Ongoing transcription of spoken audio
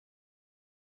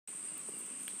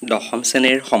দশম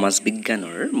শ্ৰেণীৰ সমাজ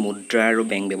বিজ্ঞানৰ মুদ্ৰা আৰু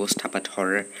বেংক ব্যৱস্থা পাঠৰ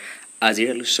আজিৰ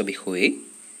আলোচ্য বিষয়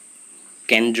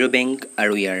কেন্দ্ৰীয় বেংক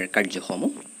আৰু ইয়াৰ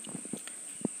কাৰ্যসমূহ।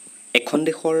 এখন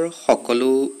দেশৰ সকলো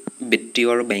বিত্তীয়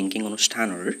আৰু বেংকিং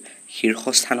অনুষ্ঠানৰ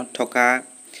শীৰ্ষস্থানত থকা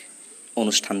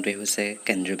অনুষ্ঠানটোৱে হৈছে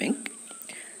কেন্দ্ৰীয় বেংক।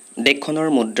 দেশখনৰ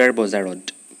মুদ্ৰাৰ বজাৰত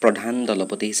প্ৰধান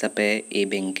দলপতি হিচাপে এই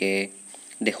বেংকে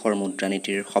দেশৰ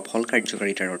মুদ্ৰানীতিৰ সফল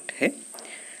কাৰ্যকাৰিতাৰ অৰ্থে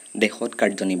দেশত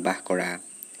কাৰ্যনিৰ্বাহ কৰা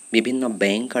বিভিন্ন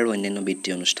বেংক আৰু অন্যান্য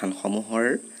বিত্তীয় অনুষ্ঠানসমূহৰ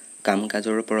কাম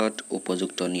কাজৰ ওপৰত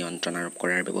উপযুক্ত নিয়ন্ত্ৰণ আৰোপ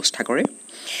কৰাৰ ব্যৱস্থা কৰে।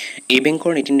 এই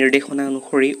বেংকৰ নীতি নিৰ্দেশনা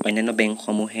অনুসৰি অন্যান্য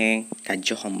বেংকসমূহে কাৰ্য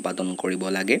সম্পাদন কৰিব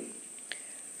লাগে।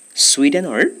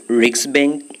 ছুইডেনৰ ৰিক্স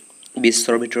বেংক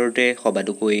বিশ্বৰ ভিতৰতে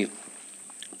সবাতোকৈ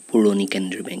পুৰণি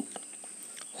কেন্দ্ৰীয় বেংক।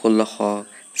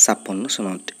 1656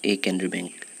 চনত এই কেন্দ্ৰীয়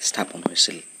বেংক স্থাপন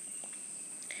হৈছিল।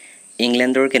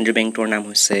 ইংলেণ্ডৰ কেন্দ্ৰীয় বেংকটোৰ নাম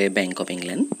হৈছে বেংক অৱ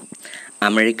ইংলেণ্ড।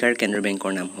 আমেৰিকাৰ কেন্দ্ৰীয়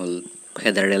বেংকৰ নাম হ'ল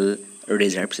ফেডাৰেল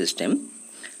ৰিজাৰ্ভ ছিষ্টেম।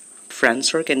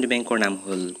 ফ্ৰান্সৰ কেন্দ্ৰীয় বেংকৰ নাম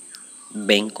হ'ল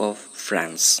বেংক অৱ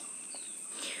ফ্ৰান্স।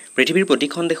 পৃথিৱীৰ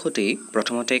প্ৰতিখন দেশতেই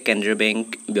প্ৰথমতে কেন্দ্ৰীয় বেংক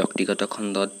ব্যক্তিগত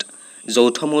খণ্ডত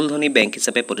যৌথ মূলধনী বেংক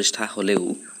হিচাপে প্ৰতিষ্ঠা হ'লেও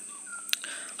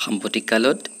সাম্প্ৰতিক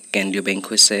কালত কেন্দ্ৰীয় বেংক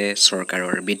হৈছে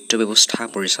চৰকাৰৰ বিত্ত ব্যৱস্থা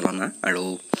পৰিচালনা আৰু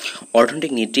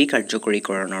অৰ্থনৈতিক নীতি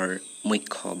কাৰ্যকৰীকৰণৰ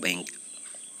মুখ্য বেংক।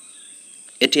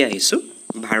 এতিয়া আহিছোঁ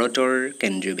ভাৰতৰ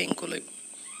কেন্দ্ৰীয় বেংকলৈ।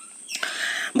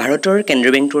 ভাৰতৰ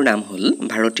কেন্দ্ৰীয় বেংকটোৰ নাম হ'ল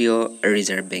ভাৰতীয়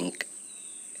ৰিজাৰ্ভ বেংক।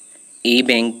 এই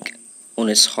বেংক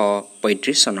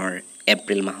 1935 চনৰ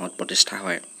এপ্ৰিল মাহত প্ৰতিষ্ঠা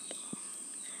হয়।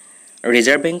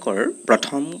 ৰিজাৰ্ভ বেংকৰ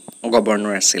প্ৰথম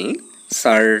গভৰ্ণৰ আছিল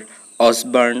ছাৰ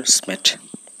অছবৰ্ণ স্মিথ।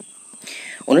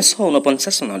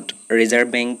 1949 চনত ৰিজাৰ্ভ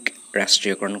বেংক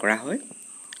ৰাষ্ট্ৰীয়কৰণ কৰা হয়,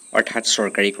 অৰ্থাৎ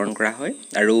চৰকাৰীকৰণ কৰা হয়,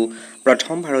 আৰু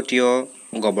প্ৰথম ভাৰতীয়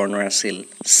গভৰ্ণৰ আছিল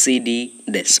C.D.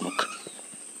 দেশমুখ।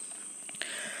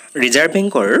 ৰিজাৰ্ভ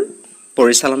বেংকৰ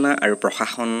পৰিচালনা আৰু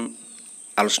প্ৰশাসন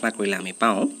আলোচনা কৰিলে আমি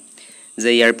পাওঁ যে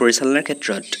ইয়াৰ পৰিচালনাৰ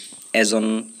ক্ষেত্ৰত এজন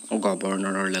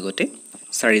গভৰ্ণৰৰ লগতে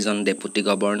 4জন ডেপুটি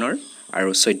গভৰ্ণৰ আৰু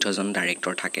 14জন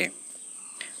ডাইৰেক্টৰ থাকে।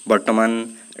 বৰ্তমান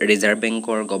ৰিজাৰ্ভ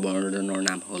বেংকৰ গভৰ্ণৰজনৰ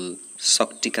নাম হ'ল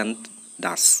শক্তিকান্ত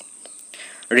দাস।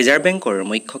 ৰিজাৰ্ভ বেংকৰ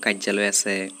মুখ্য কাৰ্যালয়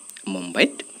আছে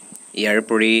মুম্বাইত। ইয়াৰ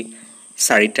উপৰি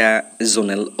 4টা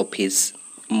জোনেল অফিচ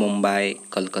মুম্বাই,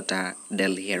 কলকাতা,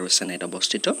 দিল্লী আৰু চেন্নাইত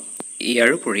অৱস্থিত। ইয়াৰ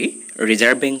উপৰি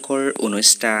ৰিজাৰ্ভ বেংকৰ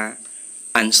 19টা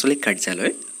আঞ্চলিক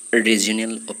কাৰ্যালয়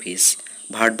ৰিজিয়নেল অফিচ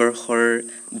ভাৰতবৰ্ষৰ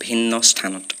ভিন্ন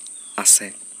স্থানত আছে।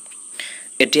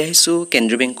 এতিয়া আহিছোঁ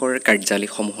কেন্দ্ৰীয় বেংকৰ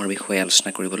কাৰ্যালয়সমূহৰ বিষয়ে আলোচনা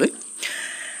কৰিবলৈ।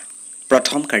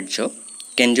 প্ৰথম কাৰ্য,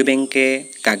 কেন্দ্ৰীয় বেংকে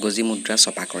কাগজী মুদ্ৰা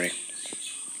ছপা কৰে।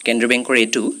 কেন্দ্ৰীয় বেংকৰ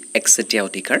এইটো একচেটীয়া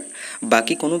অধিকাৰ।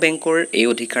 বাকী কোনো বেংকৰ এই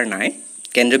অধিকাৰ নাই।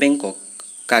 কেন্দ্ৰীয় বেংকক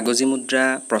কাগজী মুদ্ৰা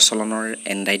প্ৰচলনৰ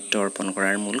এন দায়িত্ব অৰ্পণ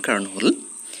কৰাৰ মূল কাৰণ হ'ল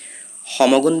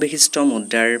সমগুণ বিশিষ্ট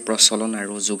মুদ্ৰাৰ প্ৰচলন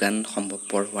আৰু যোগান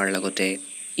সম্ভৱপৰ হোৱাৰ লগতে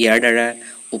ইয়াৰ দ্বাৰা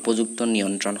উপযুক্ত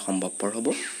নিয়ন্ত্ৰণ সম্ভৱপৰ হ'ব।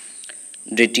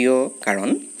 দ্বিতীয় কাৰণ,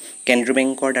 কেন্দ্ৰীয়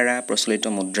বেংকৰ দ্বাৰা প্ৰচলিত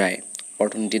মুদ্ৰাই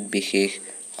অৰ্থনীতিত বিশেষ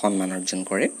সন্মান অৰ্জন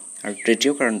কৰে। আৰু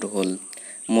তৃতীয় কাৰণটো হ'ল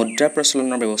মুদ্ৰা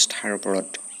প্ৰচলনৰ ব্যৱস্থাৰ ওপৰত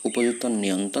উপযুক্ত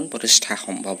নিয়ন্ত্ৰণ প্ৰতিষ্ঠা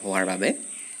সম্ভৱ হোৱাৰ বাবে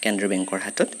কেন্দ্ৰীয় বেংকৰ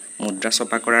হাতত মুদ্ৰা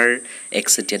ছপা কৰাৰ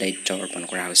একচেটীয়া দায়িত্ব অৰ্পণ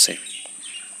কৰা হৈছে।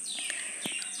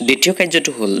 দ্বিতীয়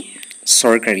কাৰ্যটো হ'ল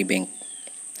চৰকাৰী বেংক।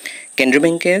 কেন্দ্ৰীয়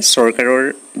বেংকে চৰকাৰৰ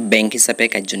বেংক হিচাপে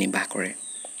কাৰ্যনিৰ্বাহ কৰে।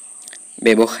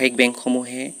 ব্যৱসায়িক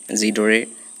বেংকসমূহে যিদৰে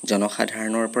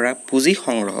জনসাধাৰণৰ পৰা পুঁজি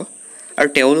সংগ্ৰহ আৰু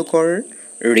তেওঁলোকৰ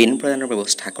ঋণ প্ৰদানৰ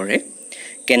ব্যৱস্থা কৰে,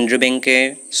 কেন্দ্ৰীয় বেংকে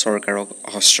চৰকাৰক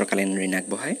হ্ৰস্বকালীন ঋণ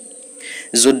আগবঢ়ায়।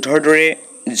 যুদ্ধৰ দৰে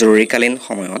জৰুৰীকালীন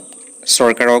সময়ত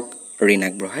চৰকাৰক ঋণ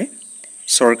আগবঢ়ায়।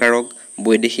 চৰকাৰক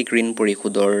বৈদেশিক ঋণ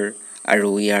পৰিশোধৰ আৰু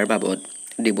ইয়াৰ বাবদ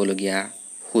দিবলগীয়া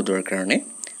সুদৰ কাৰণে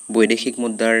বৈদেশিক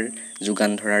মুদ্ৰাৰ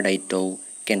যোগান ধৰাৰ দায়িত্বও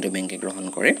কেন্দ্ৰীয় বেংকে গ্ৰহণ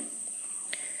কৰে।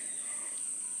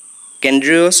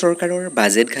 কেন্দ্ৰীয় চৰকাৰৰ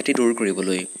বাজেট ঘাটি দূৰ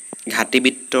কৰিবলৈ ঘাটি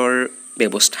বিত্তৰ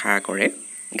ব্যৱস্থা কৰে।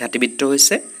 ঘাটি বিত্ত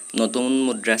হৈছে নতুন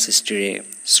মুদ্ৰা সৃষ্টিৰে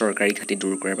চৰকাৰী ঘাটি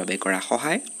দূৰ কৰাৰ বাবে কৰা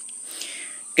সহায়।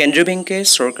 কেন্দ্ৰীয় বেংকে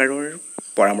চৰকাৰৰ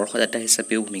পৰামৰ্শদাতা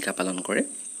হিচাপেও ভূমিকা পালন কৰে।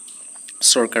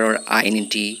 চৰকাৰৰ আয়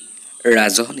নীতি,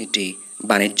 ৰাজহ নীতি,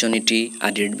 বাণিজ্য নীতি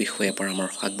আদিৰ বিষয়ে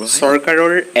পৰামৰ্শ আগবঢ়ায়।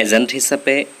 চৰকাৰৰ এজেণ্ট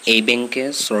হিচাপে এই বেংকে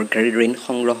চৰকাৰী ঋণ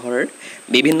সংগ্ৰহৰ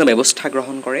বিভিন্ন ব্যৱস্থা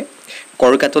গ্ৰহণ কৰে।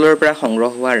 কৰ কাটলৰ পৰা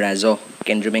সংগ্ৰহ হোৱা ৰাজহ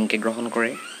কেন্দ্ৰীয় বেংকে গ্ৰহণ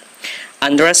কৰে।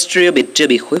 আন্তঃৰাষ্ট্ৰীয় বিত্তীয়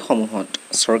বিষয়সমূহত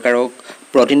চৰকাৰক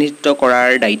প্ৰতিনিধিত্ব কৰাৰ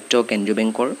দায়িত্ব কেন্দ্ৰীয়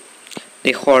বেংকৰ।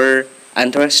 দেশৰ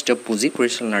আন্তঃৰাষ্ট্ৰীয় পুঁজি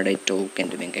পৰিচালনাৰ দায়িত্বও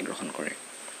কেন্দ্ৰীয় বেংকে গ্ৰহণ কৰে।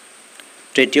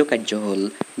 তৃতীয় কাৰ্য হ'ল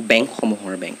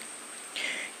বেংকসমূহৰ বেংক।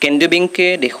 কেন্দ্ৰীয় বেংকে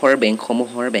দেশৰ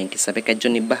বেংকসমূহৰ বেংক হিচাপে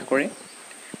কাৰ্যনিৰ্বাহ কৰে।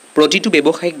 প্ৰতিটো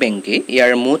ব্যৱসায়িক বেংকে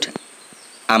ইয়াৰ মুঠ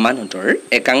আমানতৰ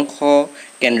একাংশ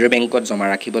কেন্দ্ৰীয় বেংকত জমা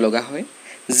ৰাখিব লগা হয়,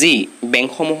 যি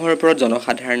বেংকসমূহৰ ওপৰত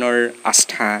জনসাধাৰণৰ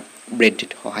আস্থা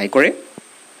বৃদ্ধিত সহায় কৰে।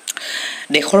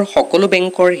 দেশৰ সকলো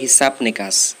বেংকৰ হিচাপ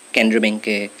নিকাচ কেন্দ্ৰীয়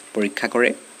বেংকে পৰীক্ষা কৰে।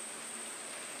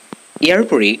 ইয়াৰ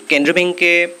উপৰি কেন্দ্ৰীয়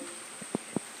বেংকে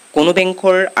কোনো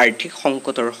বেংকৰ আৰ্থিক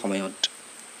সংকটৰ সময়ত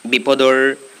বিপদৰ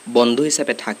বন্ধু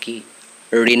হিচাপে থাকি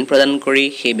ঋণ প্ৰদান কৰি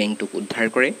সেই বেংকটোক উদ্ধাৰ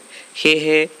কৰে।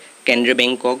 সেয়েহে কেন্দ্ৰীয়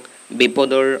বেংকক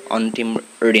বিপদৰ অন্তিম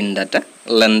ঋণদাতা,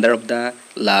 lander of the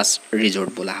last resort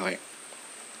বোলা হয়।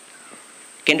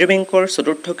 কেন্দ্ৰীয় বেংকৰ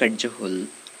চতুৰ্থ কাৰ্য হ'ল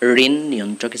ঋণ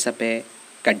নিয়ন্ত্ৰক হিচাপে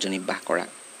কাৰ্যনিৰ্বাহ কৰা।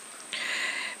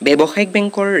 ব্যৱসায়িক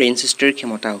বেংকৰ ঋণ সৃষ্টিৰ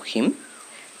ক্ষমতা অসীম।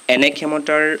 এনে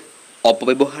ক্ষমতাৰ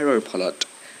অপব্যৱহাৰৰ ফলত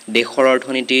দেশৰ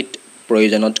অৰ্থনীতিত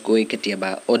প্ৰয়োজনতকৈ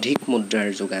কেতিয়াবা অধিক মুদ্ৰাৰ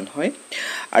যোগান হয়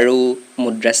আৰু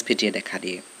মুদ্ৰাস্ফীতিয়ে দেখা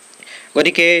দিয়ে।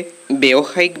 গতিকে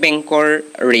ব্যৱসায়িক বেংকৰ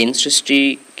ঋণ সৃষ্টি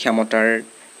ক্ষমতাৰ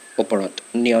ওপৰত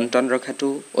নিয়ন্ত্ৰণ ৰখাটো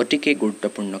অতিকে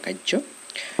গুৰুত্বপূৰ্ণ কাৰ্য।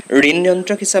 ঋণ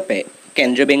নিয়ন্ত্ৰক হিচাপে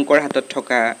কেন্দ্ৰীয় বেংকৰ হাতত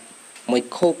থকা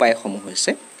মুখ্য উপায়সমূহ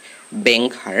হৈছে বেংক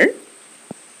হাৰ,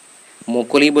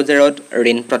 মুকলি বজাৰত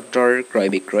ঋণপত্ৰৰ ক্ৰয়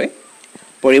বিক্ৰয়,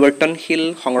 পৰিৱৰ্তনশীল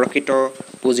সংৰক্ষিত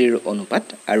পুঁজিৰ অনুপাত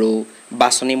আৰু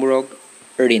বাছনিমূলক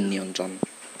ঋণ নিয়ন্ত্ৰণ।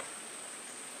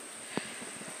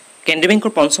 কেন্দ্ৰীয়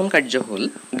বেংকৰ পঞ্চম কাৰ্য হ'ল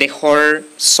দেশৰ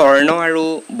স্বৰ্ণ আৰু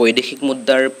বৈদেশিক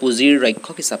মুদ্ৰাৰ পুঁজিৰ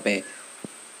ৰক্ষক হিচাপে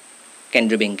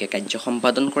কেন্দ্ৰীয় বেংকে কাৰ্য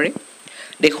সম্পাদন কৰে।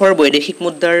 দেশৰ বৈদেশিক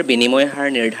মুদ্ৰাৰ বিনিময় হাৰ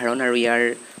নিৰ্ধাৰণ আৰু ইয়াৰ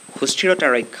সুস্থিৰতা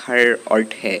ৰক্ষাৰ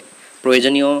অৰ্থে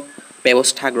প্ৰয়োজনীয়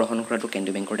ব্যৱস্থা গ্ৰহণ কৰাটো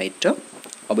কেন্দ্ৰীয় বেংকৰ দায়িত্ব।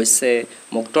 অৱশ্যে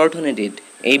মুক্ত অৰ্থনীতিত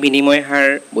এই বিনিময় হাৰ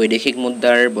বৈদেশিক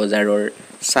মুদ্ৰাৰ বজাৰৰ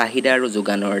চাহিদা আৰু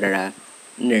যোগানৰ দ্বাৰা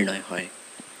নিৰ্ণয় হয়।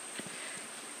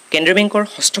 কেন্দ্ৰীয় বেংকৰ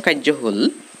ষষ্ঠ কাৰ্য হ'ল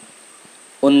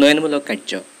উন্নয়নমূলক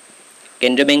কাৰ্য।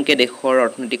 কেন্দ্ৰীয় বেংকে দেশৰ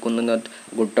অৰ্থনৈতিক উন্নয়নত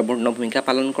গুৰুত্বপূৰ্ণ ভূমিকা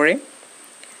পালন কৰে।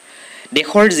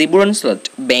 দেশৰ যিবোৰ অঞ্চলত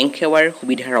বেংক সেৱাৰ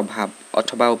সুবিধাৰ অভাৱ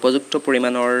অথবা উপযুক্ত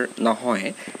পৰিমাণৰ নহয়,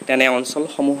 তেনে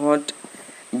অঞ্চলসমূহত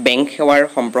বেংক সেৱাৰ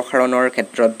সম্প্ৰসাৰণৰ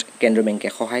ক্ষেত্ৰত কেন্দ্ৰীয় বেংকে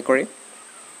সহায় কৰে।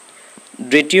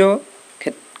 দ্বিতীয়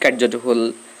কাৰ্যটো হ'ল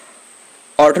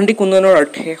অৰ্থনৈতিক উন্নয়নৰ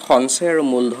অৰ্থে সঞ্চয় আৰু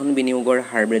মূলধন বিনিয়োগৰ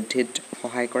হাৰ বৃদ্ধিত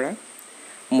সহায় কৰা।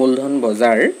 মূলধন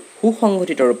বজাৰ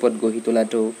সুসংগঠিত ৰূপত গঢ়ি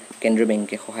তোলাটো কেন্দ্ৰীয়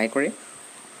বেংকে সহায় কৰে।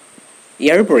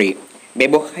 ইয়াৰ উপৰি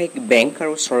ব্যৱসায়িক বেংক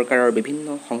আৰু চৰকাৰৰ বিভিন্ন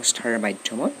সংস্থাৰ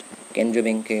মাধ্যমত কেন্দ্ৰীয়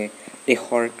বেংকে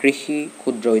দেশৰ কৃষি,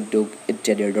 ক্ষুদ্ৰ উদ্যোগ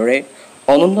ইত্যাদিৰ দৰে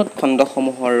অনুন্নত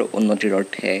খণ্ডসমূহৰ উন্নতিৰ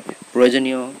অৰ্থে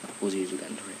প্ৰয়োজনীয় পুঁজিৰ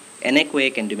যোগান ধৰে। এনেকৈয়ে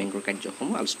কেন্দ্ৰীয় বেংকৰ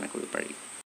কাৰ্যসমূহ আলোচনা কৰিব পাৰি।